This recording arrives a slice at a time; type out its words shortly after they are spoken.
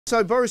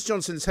So Boris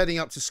Johnson's heading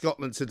up to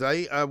Scotland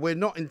today. We're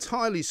not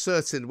entirely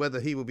certain whether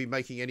he will be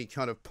making any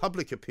kind of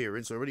public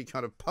appearance or any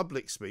kind of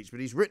public speech, but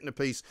he's written a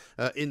piece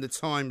in the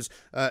Times,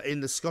 in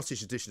the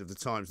Scottish edition of the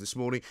Times this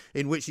morning,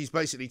 in which he's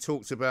basically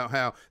talked about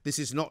how this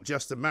is not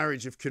just a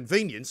marriage of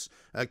convenience.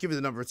 Given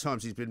the number of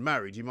times he's been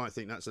married, you might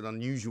think that's an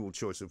unusual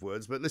choice of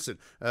words, but listen,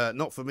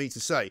 not for me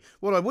to say.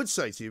 What I would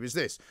say to you is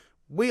this.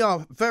 We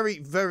are very,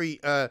 very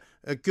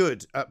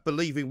good at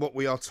believing what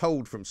we are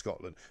told from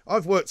Scotland.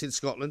 I've worked in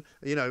Scotland.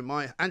 You know,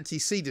 my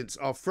antecedents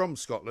are from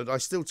Scotland. I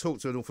still talk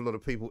to an awful lot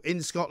of people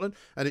in Scotland,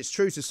 and it's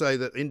true to say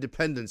that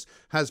independence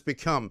has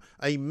become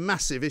a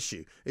massive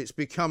issue. It's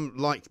become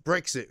like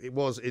Brexit it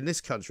was in this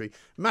country,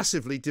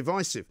 massively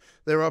divisive.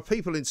 There are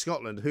people in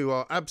Scotland who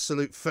are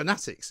absolute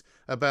fanatics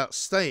about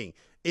staying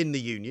in the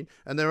union,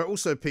 and there are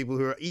also people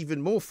who are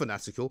even more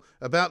fanatical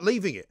about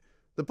leaving it.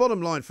 The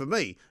bottom line for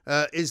me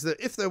is that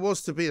if there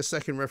was to be a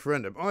second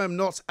referendum, I am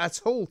not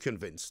at all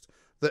convinced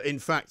that, in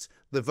fact,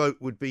 the vote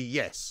would be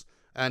yes.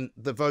 And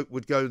the vote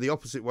would go the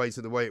opposite way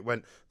to the way it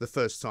went the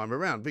first time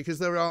around. Because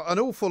there are an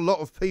awful lot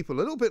of people, a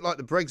little bit like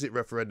the Brexit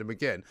referendum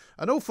again,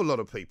 an awful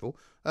lot of people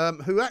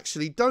who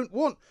actually don't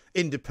want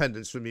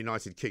independence from the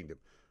United Kingdom.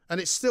 And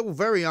it's still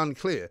very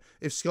unclear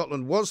if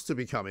Scotland was to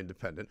become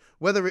independent,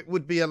 whether it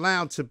would be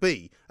allowed to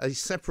be a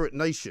separate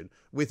nation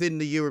within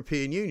the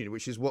European Union,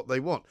 which is what they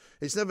want.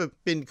 It's never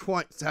been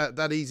quite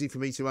that easy for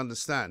me to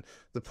understand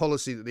the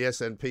policy that the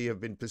SNP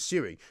have been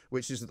pursuing,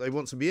 which is that they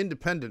want to be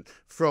independent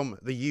from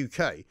the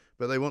UK,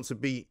 but they want to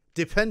be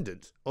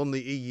dependent on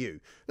the EU.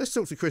 Let's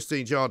talk to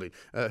Christine Jardine,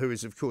 who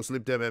is, of course,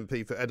 Lib Dem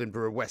MP for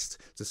Edinburgh West,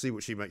 to see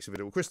what she makes of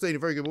it all. Christine, a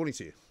very good morning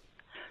to you.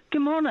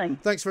 Good morning.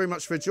 Thanks very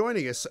much for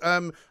joining us.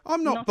 I'm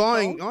not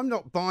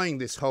buying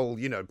this whole,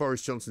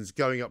 Boris Johnson's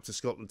going up to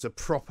Scotland to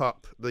prop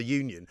up the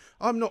union.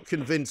 I'm not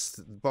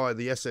convinced by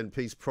the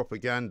SNP's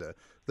propaganda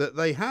that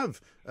they have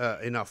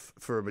enough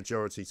for a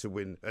majority to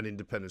win an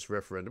independence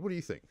referendum. What do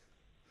you think?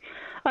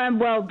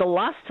 Well, the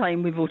last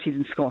time we voted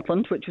in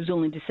Scotland, which was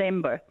only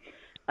December,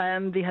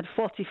 they had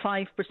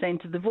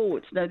 45% of the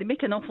vote. Now, they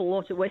make an awful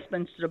lot at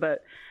Westminster about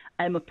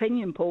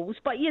opinion polls,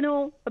 but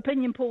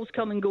opinion polls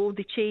come and go,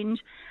 they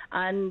change,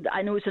 and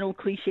I know it's an old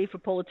cliche for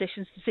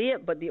politicians to say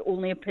it, but the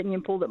only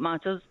opinion poll that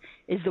matters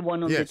is the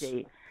one on the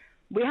day.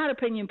 We had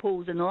opinion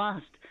polls in the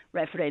last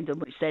referendum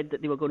which said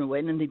that they were going to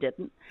win, and they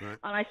didn't. Right.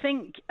 And I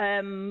think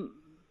the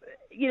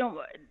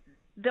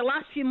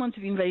last few months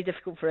have been very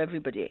difficult for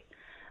everybody,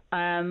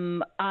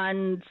 and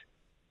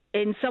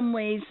in some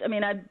ways, I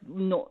mean, I'm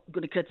not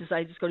going to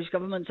criticise the Scottish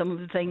Government. Some of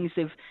the things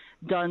they've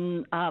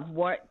done have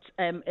worked.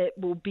 It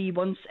will be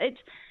once it's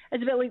a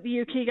bit like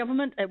the UK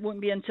Government. It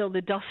won't be until the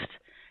dust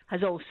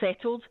has all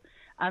settled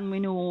and we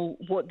know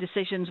what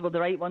decisions were the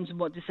right ones and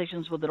what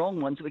decisions were the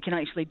wrong ones that we can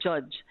actually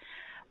judge.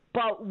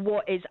 But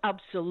what is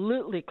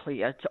absolutely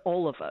clear to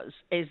all of us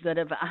is that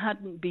if it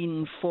hadn't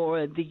been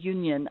for the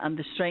union and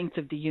the strength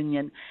of the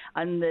union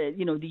and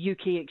the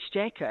UK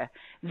exchequer,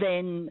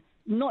 then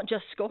not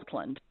just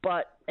Scotland,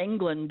 but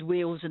England,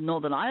 Wales and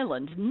Northern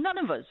Ireland, none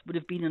of us would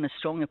have been in a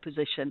stronger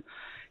position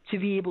to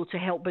be able to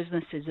help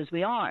businesses as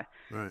we are.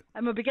 Right.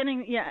 And we're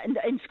beginning,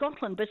 in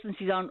Scotland,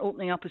 businesses aren't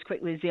opening up as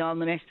quickly as they are in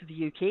the rest of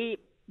the UK.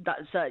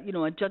 That's a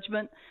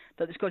judgment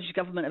that the Scottish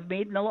Government have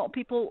made, and a lot of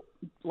people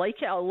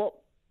like it, a lot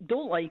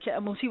don't like it,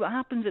 and we'll see what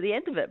happens at the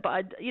end of it. But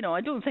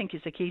I don't think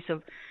it's a case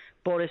of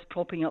Boris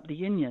propping up the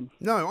union.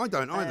 No, I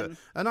don't either.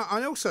 And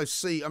I also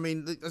see, I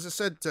mean, as I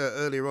said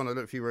earlier on, I don't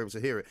know if you were able to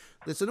hear it,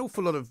 there's an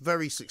awful lot of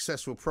very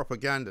successful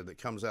propaganda that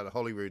comes out of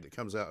Holyrood, that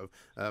comes out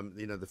of,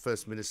 the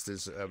First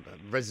Minister's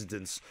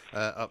residence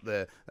up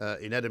there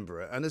in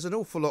Edinburgh. And there's an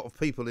awful lot of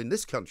people in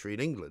this country, in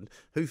England,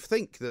 who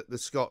think that the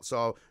Scots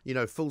are,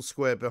 full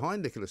square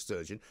behind Nicola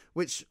Sturgeon,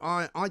 which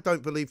I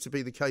don't believe to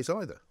be the case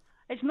either.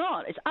 It's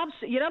not.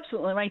 You're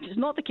absolutely right. It's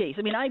not the case.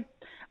 I mean, I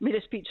made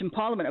a speech in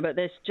Parliament about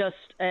this just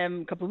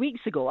a couple of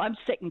weeks ago. I'm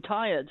sick and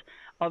tired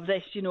of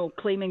this,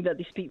 claiming that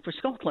they speak for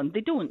Scotland.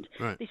 They don't.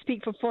 Right. They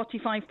speak for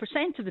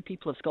 45% of the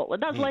people of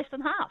Scotland. That's less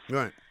than half.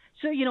 Right.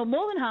 So,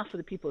 more than half of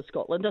the people of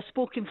Scotland are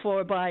spoken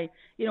for by,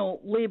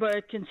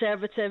 Labour,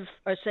 Conservative,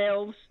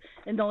 ourselves,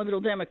 and the Liberal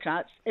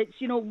Democrats. It's,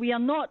 we are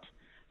not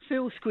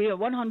full square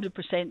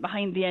 100%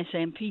 behind the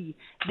SNP.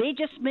 They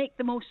just make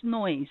the most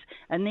noise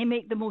and they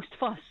make the most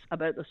fuss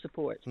about their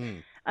support.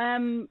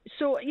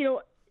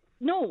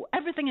 No,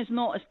 everything is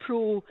not as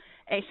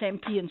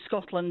pro-SNP in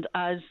Scotland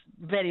as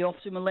very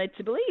often we're led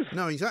to believe.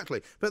 No,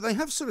 exactly. But they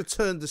have sort of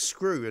turned the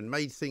screw and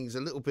made things a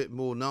little bit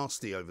more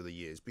nasty over the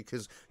years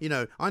because,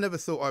 I never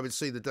thought I would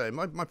see the day.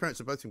 My parents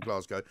are both from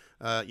Glasgow.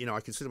 I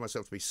consider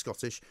myself to be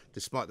Scottish,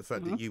 despite the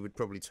fact that you would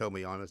probably tell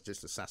me I'm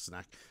just a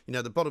Sassenach.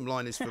 The bottom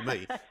line is for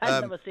me... I'd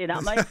never say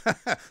that,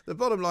 mate. The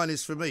bottom line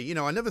is for me,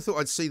 I never thought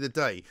I'd see the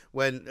day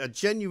when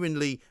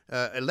genuinely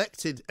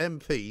elected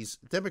MPs,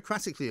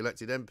 democratically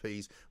elected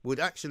MPs,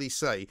 would actually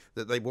say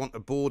that they want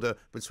a border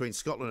between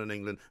Scotland and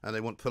England and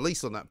they want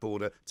police on that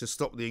border to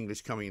stop the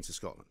English coming into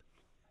Scotland.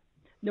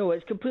 No,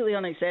 it's completely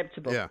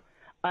unacceptable. Yeah.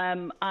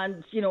 And,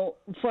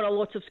 for a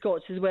lot of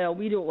Scots as well,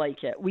 we don't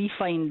like it. We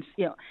find,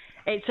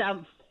 it's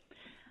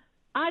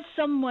as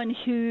someone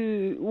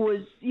who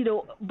was,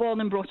 born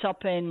and brought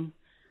up in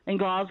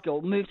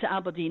Glasgow, moved to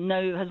Aberdeen,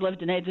 now has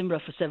lived in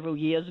Edinburgh for several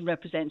years and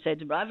represents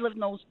Edinburgh. I've lived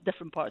in all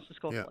different parts of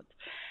Scotland.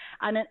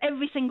 Yeah. And in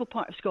every single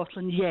part of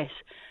Scotland, yes,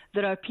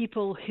 there are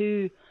people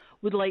who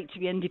would like to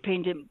be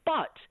independent.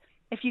 But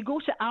if you go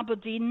to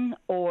Aberdeen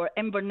or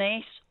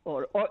Inverness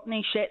or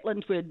Orkney,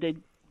 Shetland, where the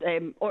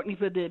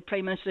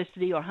Prime Minister is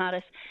today, or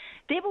Harris,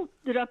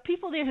 there are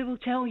people there who will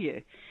tell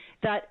you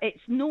that it's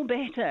no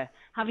better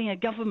having a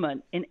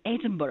government in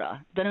Edinburgh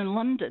than in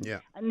London. Yeah.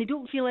 And they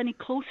don't feel any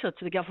closer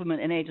to the government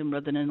in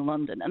Edinburgh than in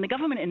London. And the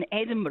government in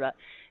Edinburgh,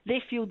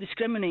 they feel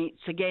discriminates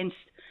against,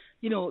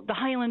 the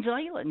Highlands and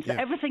Islands. Yeah.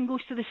 That everything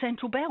goes to the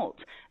Central Belt.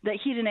 That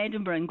here in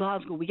Edinburgh and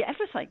Glasgow, we get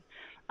everything.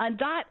 And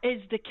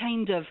that's the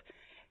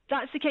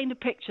kind of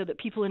picture that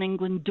people in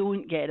England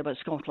don't get about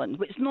Scotland.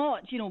 It's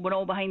not, we're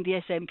all behind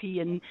the SNP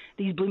and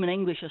these blooming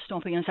English are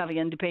stopping us having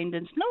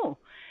independence. No.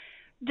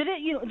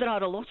 There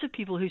are a lot of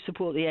people who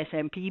support the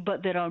SNP,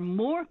 but there are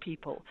more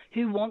people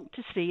who want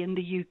to stay in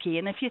the UK.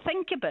 And if you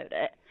think about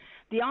it,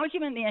 the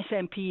argument the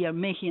SNP are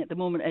making at the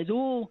moment is,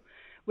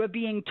 we're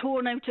being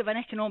torn out of an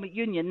economic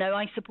union. Now,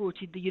 I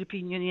supported the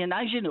European Union,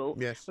 as you know.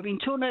 Yes. We're being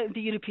torn out of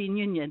the European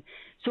Union.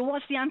 So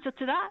what's the answer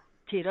to that?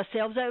 Tear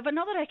ourselves out of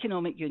another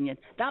economic union.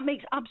 That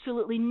makes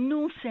absolutely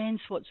no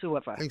sense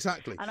whatsoever.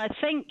 Exactly. And I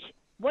think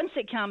once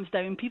it calms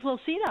down, people will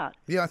see that.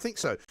 Yeah, I think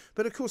so.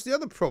 But of course, the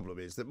other problem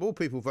is that more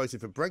people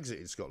voted for Brexit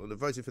in Scotland than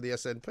voted for the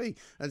SNP.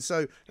 And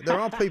so there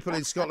are people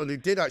in Scotland who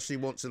did actually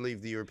want to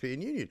leave the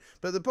European Union.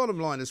 But the bottom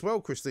line as well,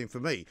 Christine,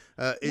 for me,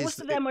 is... Most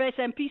of them are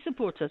SNP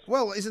supporters.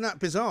 Well, isn't that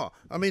bizarre?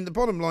 I mean, the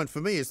bottom line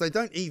for me is they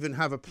don't even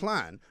have a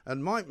plan.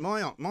 And my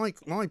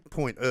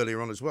point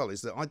earlier on as well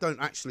is that I don't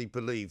actually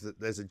believe that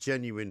there's a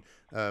genuine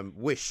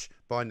wish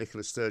by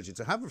Nicola Sturgeon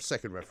to have a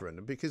second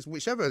referendum, because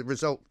whichever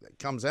result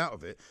comes out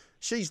of it,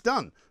 she's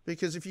done.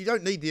 Because if you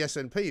don't need the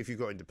SNP, if you've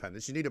got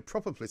independence, you need a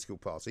proper political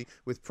party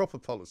with proper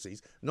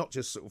policies, not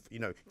just sort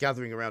of,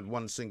 gathering around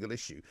one single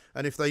issue.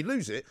 And if they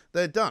lose it,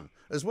 they're done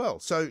as well.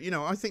 So,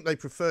 I think they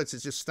prefer to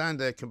just stand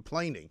there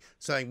complaining,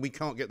 saying we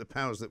can't get the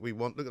powers that we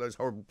want. Look at those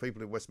horrible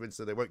people in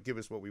Westminster. They won't give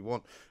us what we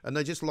want. And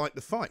they just like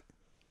the fight.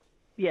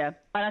 Yeah.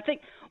 And I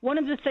think one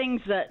of the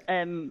things that...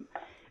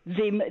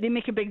 They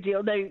make a big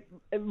deal. Now,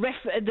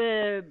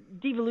 the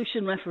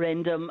devolution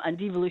referendum and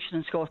devolution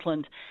in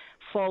Scotland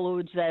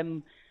followed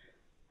the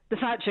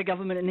Thatcher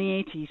government in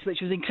the 80s, which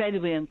was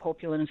incredibly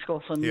unpopular in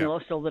Scotland. Yeah. They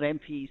lost all their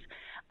MPs.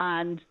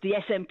 And the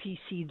SNP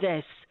see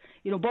this.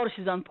 Boris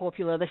is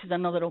unpopular. This is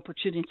another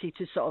opportunity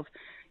to sort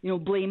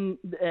of, blame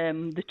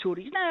the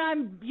Tories. Now,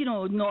 I'm,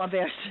 not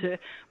averse to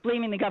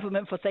blaming the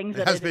government for things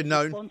that it's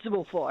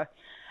responsible for.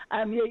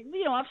 I've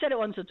said it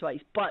once or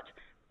twice, but...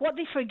 what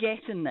they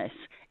forget in this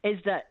is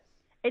that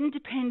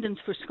independence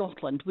for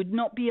Scotland would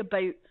not be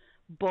about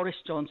Boris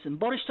Johnson.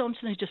 Boris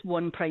Johnson is just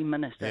one Prime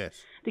Minister.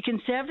 Yes. The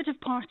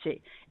Conservative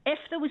Party, if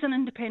there was an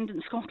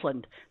independent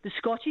Scotland, the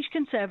Scottish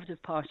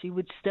Conservative Party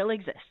would still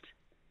exist.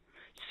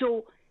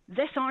 So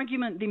this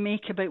argument they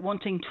make about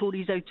wanting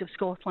Tories out of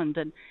Scotland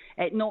and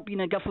it not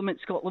being a government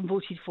Scotland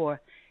voted for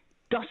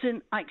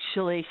doesn't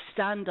actually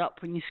stand up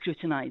when you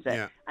scrutinise it.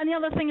 Yeah. And the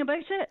other thing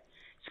about it,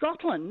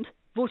 Scotland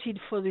voted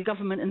for the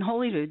government in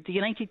Holyrood. The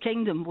United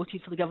Kingdom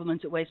voted for the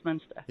government at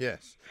Westminster.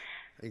 Yes,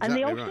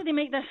 exactly. And they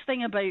make this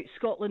thing about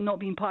Scotland not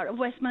being part of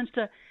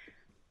Westminster.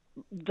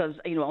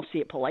 I'll say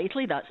it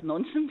politely, that's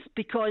nonsense,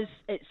 because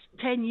it's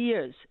 10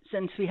 years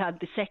since we had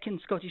the second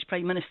Scottish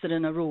Prime Minister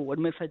in a row,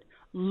 and we've had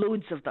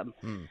loads of them.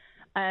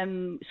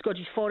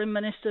 Scottish foreign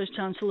ministers,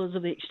 chancellors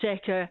of the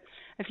Exchequer.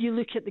 If you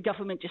look at the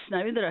government just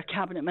now, there are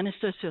cabinet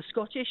ministers who are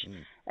Scottish,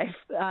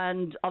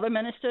 and other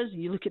ministers.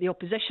 You look at the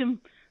opposition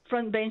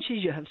front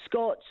benches, you have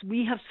Scots,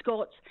 we have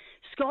Scots.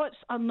 Scots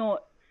are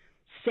not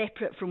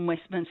separate from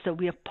Westminster,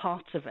 we are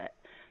part of it.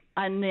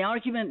 And the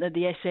argument that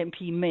the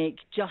SNP make,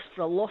 just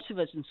for a lot of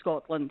us in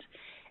Scotland,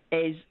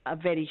 is a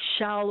very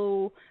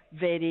shallow,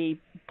 very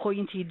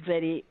pointed,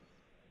 very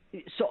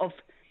sort of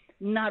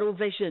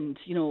narrow-visioned,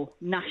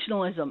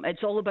 nationalism.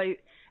 It's all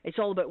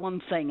about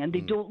one thing, and they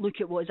don't look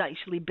at what is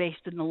actually best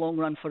in the long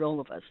run for all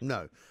of us.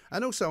 No.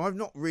 And also, I've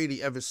not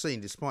really ever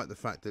seen, despite the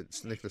fact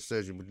that Nicola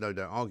Sturgeon would no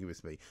doubt argue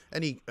with me,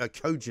 any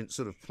cogent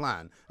sort of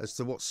plan as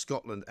to what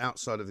Scotland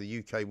outside of the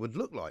UK would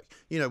look like.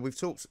 We've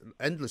talked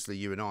endlessly,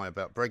 you and I,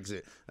 about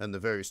Brexit and the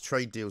various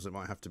trade deals that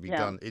might have to be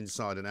done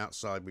inside and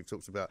outside. We've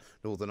talked about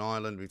Northern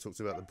Ireland. We've talked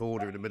about the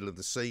border in the middle of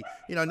the sea.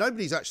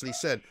 Nobody's actually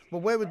said,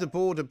 well, where would the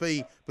border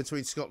be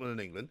between Scotland and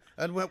England?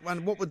 And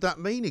what would that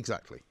mean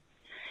exactly?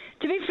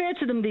 To be fair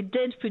to them, they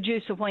did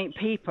produce a white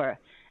paper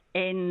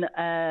in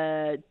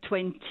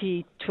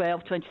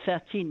 2012,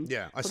 2013.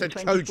 Yeah, I said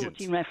cogent.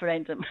 The 2014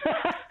 referendum.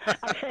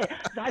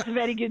 That's a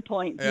very good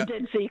point. Yeah. You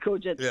did say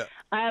cogent. Yeah.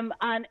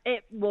 And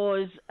it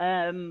was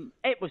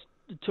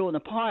torn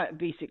apart,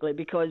 basically,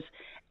 because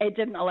it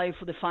didn't allow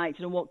for the fact,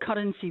 what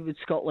currency would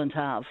Scotland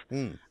have?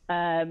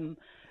 Would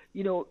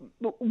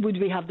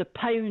we have the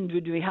pound?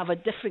 Would we have a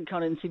different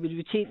currency? Would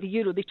we take the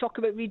euro? They talk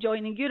about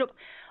rejoining Europe.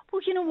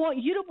 Well, you know what?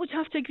 Europe would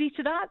have to agree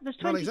to that. There's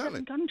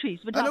 27 countries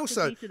would have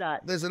to agree to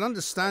that. There's an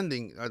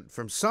understanding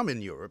from some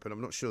in Europe, and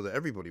I'm not sure that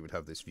everybody would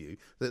have this view,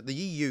 that the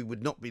EU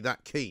would not be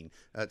that keen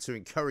to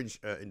encourage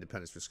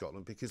independence for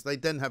Scotland because they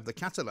then have the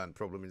Catalan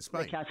problem in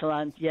Spain. The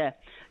Catalan, yeah.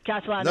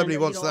 Catalan. Nobody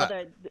wants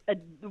that.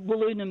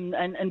 Walloon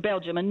and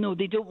Belgium, and no,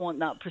 they don't want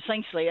that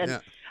precisely. And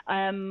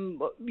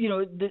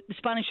the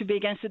Spanish would be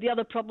against it. The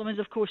other problem is,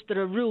 of course, there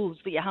are rules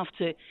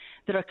that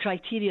there are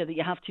criteria that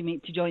you have to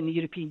meet to join the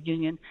European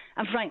Union,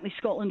 and frankly,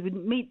 Scotland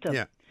wouldn't meet them.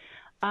 Yeah.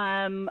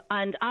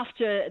 And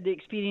after the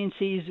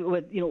experiences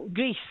with,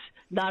 Greece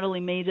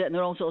narrowly made it, and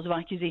there are all sorts of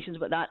accusations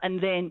about that,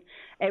 and then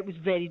it was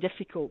very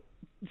difficult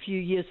a few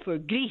years for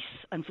Greece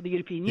and for the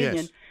European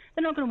Union.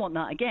 They're not going to want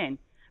that again,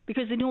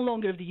 because they no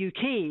longer have the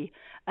UK,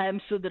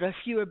 so there are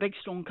fewer big,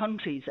 strong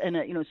countries in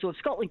it. So if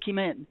Scotland came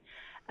in,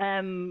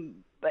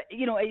 but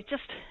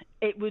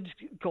it would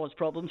cause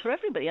problems for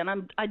everybody,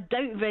 and I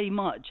doubt very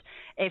much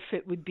if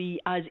it would be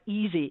as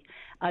easy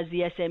as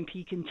the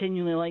SNP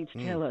continually like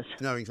to tell us.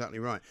 No, exactly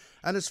right.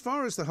 And as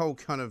far as the whole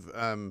kind of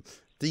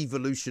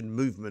devolution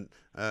movement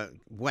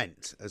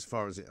went, as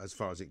far as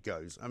it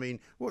goes, I mean,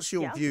 what's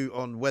your view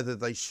on whether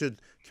they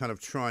should kind of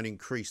try and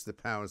increase the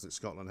powers that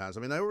Scotland has? I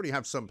mean, they already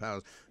have some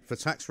powers for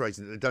tax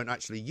raising that they don't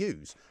actually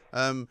use.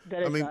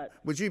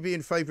 Would you be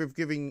in favour of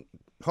giving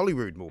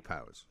Holyrood more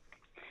powers?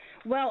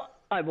 Well,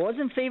 I was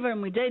in favour,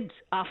 and we did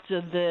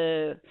after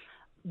the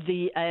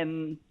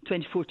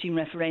 2014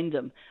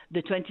 referendum.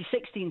 The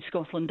 2016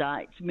 Scotland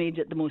Act made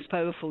it the most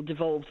powerful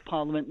devolved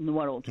parliament in the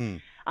world.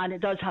 And it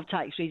does have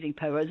tax-raising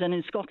powers. And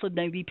in Scotland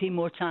now we pay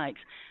more tax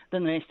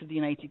than the rest of the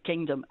United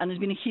Kingdom. And there's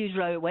been a huge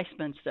row at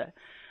Westminster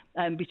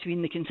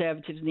between the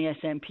Conservatives and the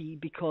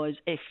SNP, because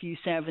if you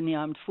serve in the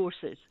armed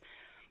forces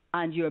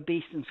and you're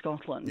based in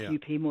Scotland, you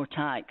pay more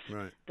tax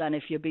than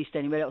if you're based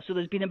anywhere else. So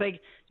there's been a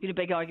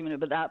big argument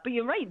about that. But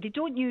you're right, they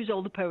don't use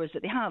all the powers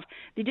that they have.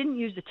 They didn't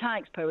use the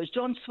tax powers.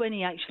 John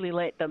Swinney actually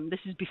let them,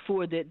 this is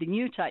before the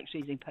new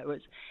tax-raising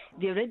powers,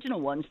 the original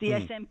ones, the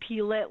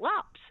SNP let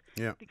lapse.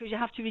 Because you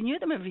have to renew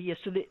them every year,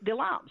 so they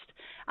lapsed.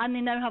 And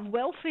they now have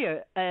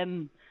welfare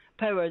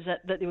powers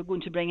that they were going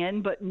to bring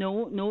in, but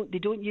no, they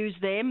don't use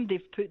them.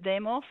 They've put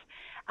them off.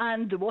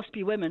 And the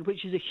WASPy women,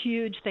 which is a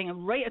huge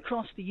thing right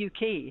across the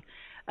UK,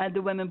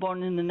 the women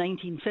born in the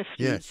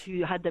 1950s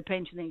who had their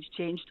pension age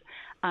changed,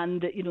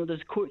 and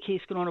there's a court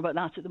case going on about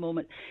that at the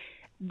moment.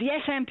 The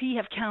SNP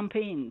have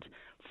campaigned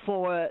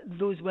for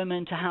those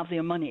women to have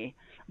their money,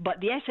 but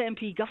the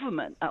SNP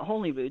government at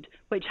Holyrood,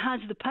 which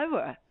has the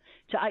power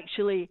to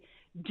actually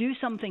do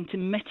something to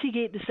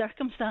mitigate the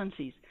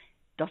circumstances,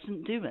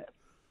 doesn't do it.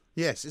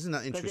 Yes, isn't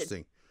that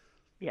interesting?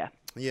 Yeah.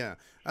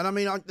 And I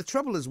mean, the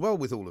trouble as well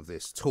with all of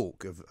this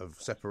talk of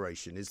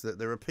separation is that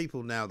there are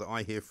people now that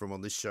I hear from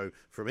on this show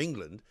from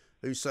England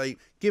who say,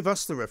 give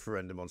us the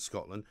referendum on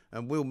Scotland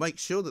and we'll make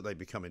sure that they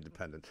become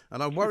independent.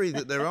 And I worry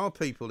that there are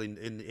people in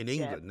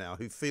England now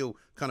who feel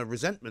kind of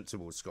resentment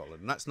towards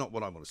Scotland, and that's not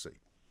what I want to see.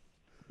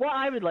 What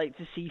I would like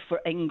to see for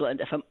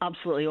England, if I'm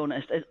absolutely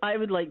honest, is I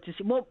would like to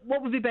see what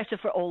would be better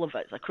for all of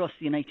us across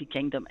the United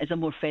Kingdom is a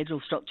more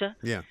federal structure.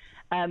 Yeah.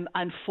 And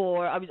I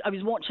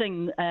was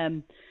watching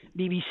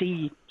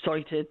BBC.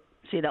 Sorry to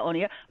say that on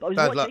here, but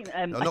I was watching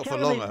a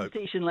television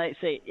station, let's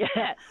say,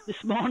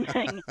 this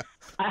morning,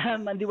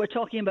 and they were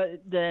talking about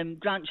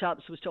Grant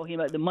Shapps was talking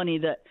about the money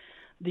that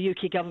the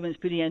UK government's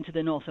putting into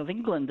the north of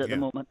England at the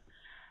moment.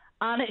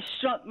 And it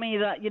struck me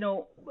that,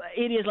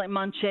 areas like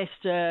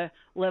Manchester,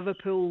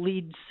 Liverpool,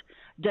 Leeds,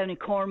 down in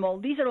Cornwall,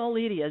 these are all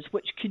areas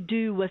which could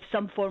do with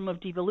some form of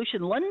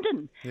devolution.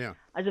 London,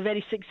 as a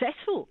very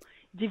successful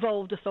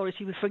devolved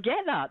authority, we forget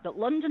that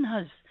London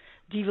has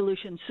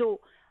devolution.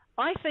 So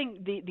I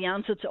think the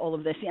answer to all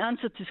of this, the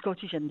answer to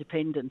Scottish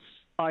independence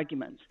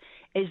arguments,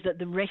 is that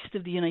the rest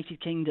of the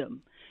United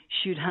Kingdom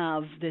should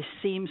have the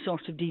same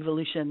sort of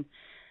devolution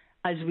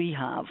as we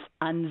have,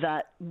 and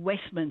that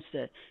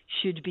Westminster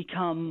should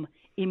become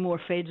a more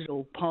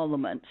federal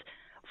parliament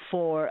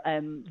for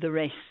the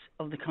rest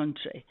of the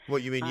country.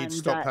 What, you mean you'd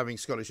stop having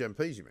Scottish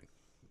MPs, you mean?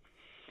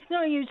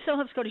 No, you'd still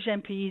have Scottish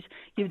MPs,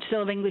 you'd still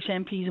have English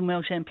MPs and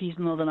Welsh MPs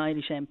and Northern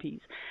Irish MPs.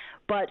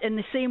 But in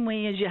the same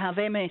way as you have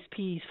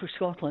MSPs for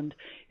Scotland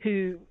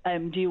who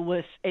deal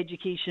with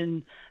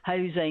education,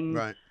 housing,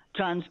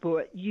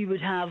 transport, you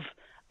would have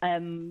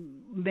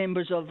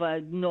members of a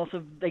North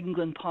of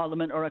England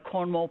Parliament or a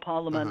Cornwall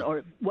Parliament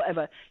or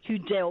whatever who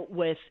dealt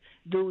with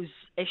those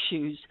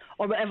issues,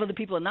 or whatever the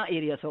people in that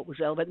area thought was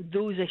relevant,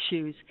 those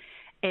issues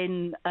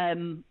in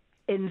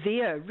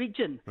their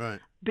region. Right.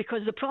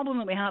 Because the problem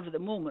that we have at the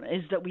moment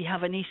is that we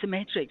have an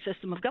asymmetric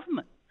system of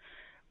government.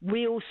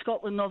 Wales,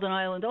 Scotland, Northern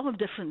Ireland all have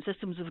different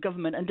systems of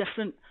government and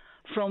different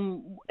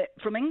from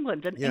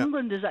England. And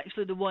England is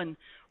actually the one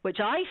which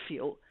I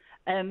feel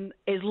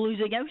is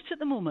losing out at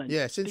the moment.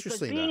 Yeah, it's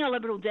interesting. Because being a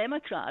Liberal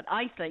Democrat,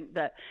 I think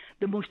that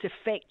the most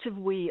effective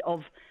way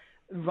of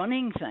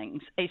running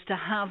things is to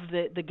have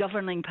the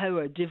governing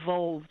power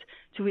devolved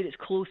to where it's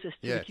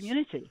closest to the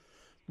community.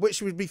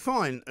 Which would be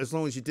fine as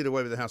long as you did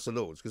away with the House of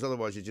Lords, because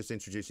otherwise you're just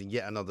introducing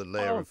yet another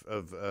layer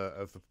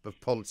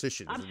of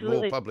politicians and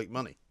more public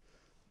money.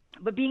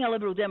 But being a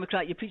Liberal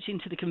Democrat, you're preaching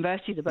to the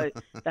converted about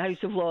the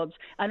House of Lords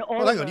and all.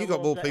 Well, hang on, you've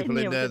got more people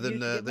in there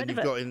than you've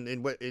got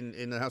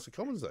in the House of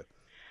Commons, though.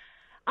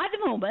 At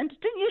the moment,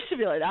 it didn't used to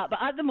be like that, but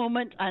at the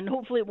moment, and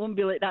hopefully it won't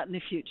be like that in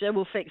the future,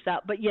 we'll fix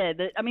that. But yeah,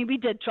 we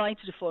did try to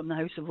reform the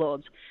House of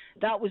Lords.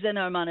 That was in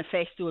our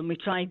manifesto, and we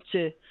tried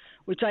to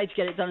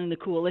get it done in the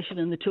coalition,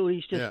 and the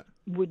Tories just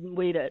wouldn't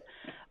wear it.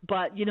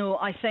 But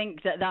I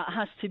think that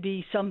has to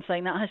be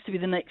something. That has to be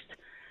the next.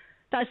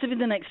 That's to be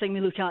the next thing we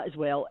look at as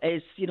well.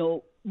 Is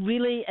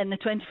really in the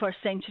 21st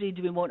century,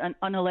 do we want an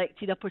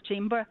unelected upper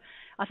chamber?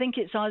 I think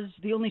it's us,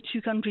 the only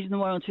two countries in the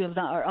world who have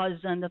that are us,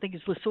 and I think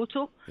it's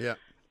Lesotho. Yeah.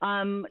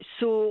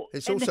 So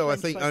it's also, I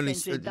think, only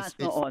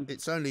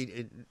it's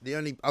only the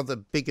only other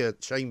bigger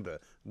chamber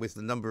with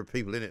the number of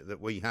people in it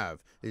that we have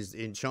is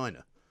in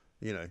China.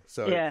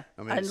 So yeah.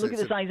 I mean, and look at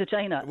the size of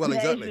China. Well,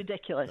 exactly. It's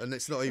ridiculous, and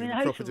it's not even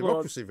proper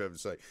democracy, for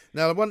heaven's sake.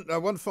 Now,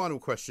 one final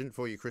question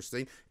for you,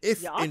 Christine.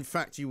 If in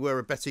fact you were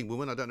a betting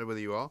woman, I don't know whether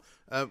you are,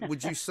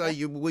 would you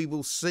say we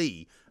will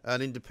see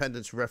an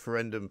independence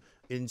referendum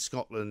in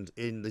Scotland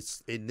in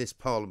this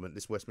Parliament,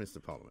 this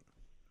Westminster Parliament?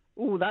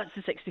 Oh, that's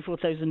the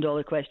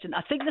 $64,000 question.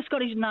 I think the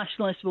Scottish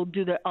nationalists will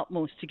do their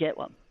utmost to get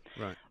one.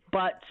 Right.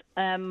 But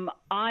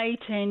I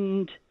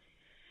tend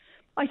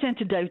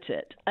to doubt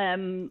it.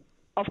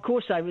 Of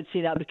course, I would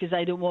say that because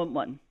I don't want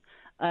one.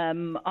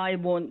 I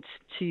want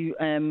to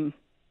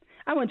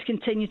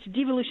continue to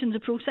devolution the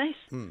process,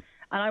 and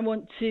I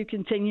want to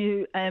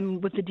continue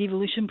with the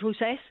devolution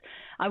process.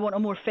 I want a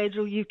more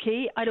federal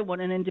UK. I don't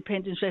want an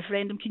independence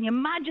referendum. Can you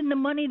imagine the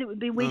money that would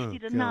be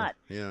wasted in that?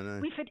 Yeah, I know.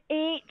 We've had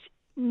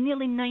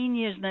nearly 9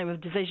 years now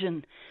of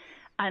division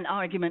and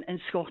argument in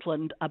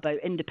Scotland about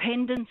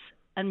independence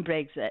and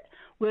Brexit.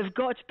 We've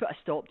got to put a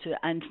stop to it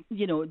and,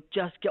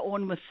 just get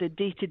on with the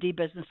day-to-day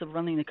business of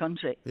running the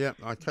country. Yeah,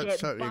 I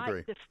totally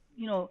agree.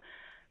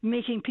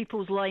 Making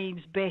people's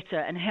lives better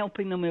and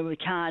helping them where we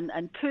can,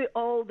 and put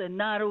all the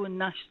narrow and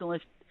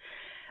nationalist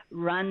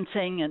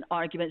ranting and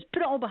arguments,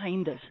 put it all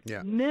behind us.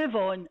 Yeah. Move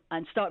on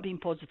and start being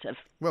positive.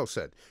 Well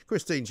said.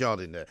 Christine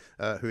Jardine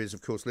there, who is,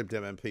 of course, Lib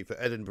Dem MP for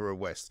Edinburgh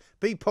West.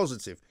 Be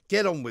positive.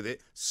 Get on with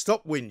it.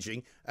 Stop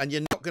whinging. And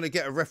you're not going to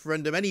get a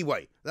referendum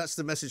anyway. That's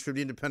the message from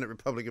the Independent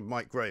Republic of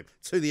Mike Graham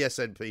to the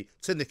SNP,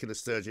 to Nicola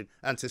Sturgeon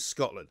and to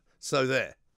Scotland. So there.